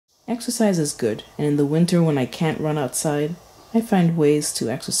Exercise is good, and in the winter when I can't run outside, I find ways to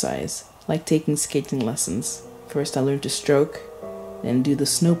exercise, like taking skating lessons. First I learn to stroke, then do the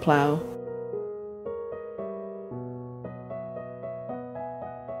snow plow,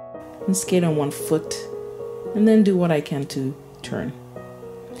 and skate on one foot, and then do what I can to turn.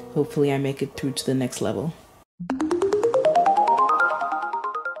 Hopefully I make it through to the next level.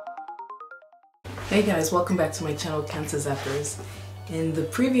 Hey guys, welcome back to my channel, Cancer Zappers. In the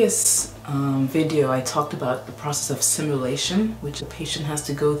previous video, I talked about the process of simulation, which the patient has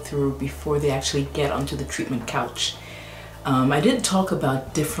to go through before they actually get onto the treatment couch. I did talk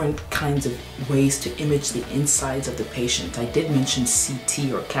about different kinds of ways to image the insides of the patient. I did mention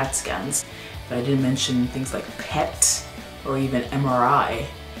CT or CAT scans, but I didn't mention things like PET or even MRI.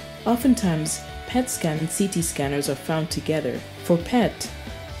 Oftentimes, PET scan and CT scanners are found together. For PET,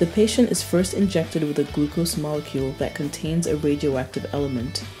 the patient is first injected with a glucose molecule that contains a radioactive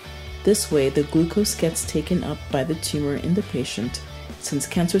element. This way, the glucose gets taken up by the tumor in the patient, since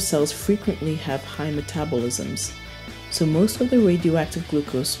cancer cells frequently have high metabolisms. So most of the radioactive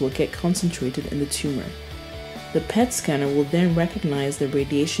glucose will get concentrated in the tumor. The PET scanner will then recognize the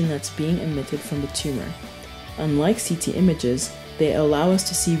radiation that's being emitted from the tumor. Unlike CT images, they allow us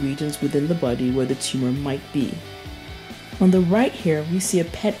to see regions within the body where the tumor might be. On the right here, we see a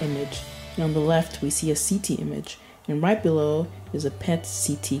PET image, and on the left, we see a CT image, and right below is a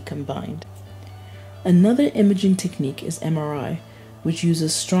PET-CT combined. Another imaging technique is MRI, which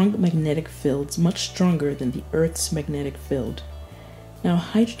uses strong magnetic fields much stronger than the Earth's magnetic field. Now,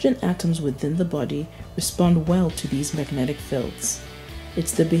 hydrogen atoms within the body respond well to these magnetic fields.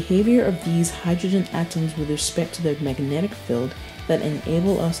 It's the behavior of these hydrogen atoms with respect to their magnetic field that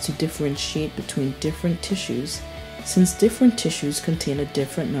enable us to differentiate between different tissues, since different tissues contain a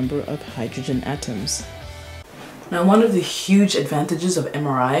different number of hydrogen atoms. Now, one of the huge advantages of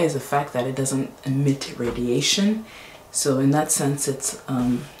MRI is the fact that it doesn't emit radiation. So in that sense, it's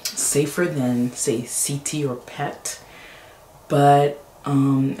safer than, say, CT or PET. But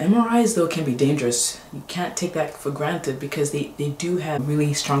MRIs, though, can be dangerous. You can't take that for granted because they do have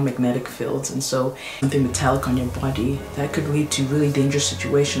really strong magnetic fields, and so something metallic on your body, that could lead to really dangerous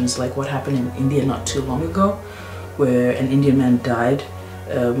situations like what happened in India not too long ago, where an Indian man died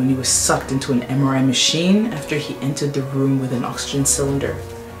when he was sucked into an MRI machine after he entered the room with an oxygen cylinder.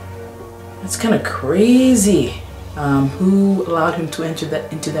 That's kind of crazy. Who allowed him to enter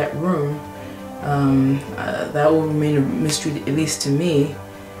into that room? That will remain a mystery, at least to me.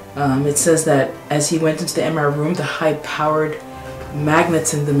 It says that as he went into the MRI room, the high-powered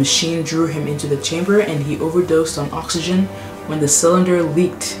magnets in the machine drew him into the chamber, and he overdosed on oxygen when the cylinder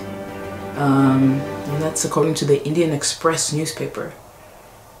leaked. And that's according to the Indian Express newspaper.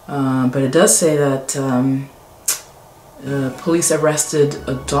 But it does say that police arrested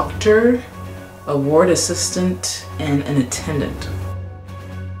a doctor, a ward assistant, and an attendant.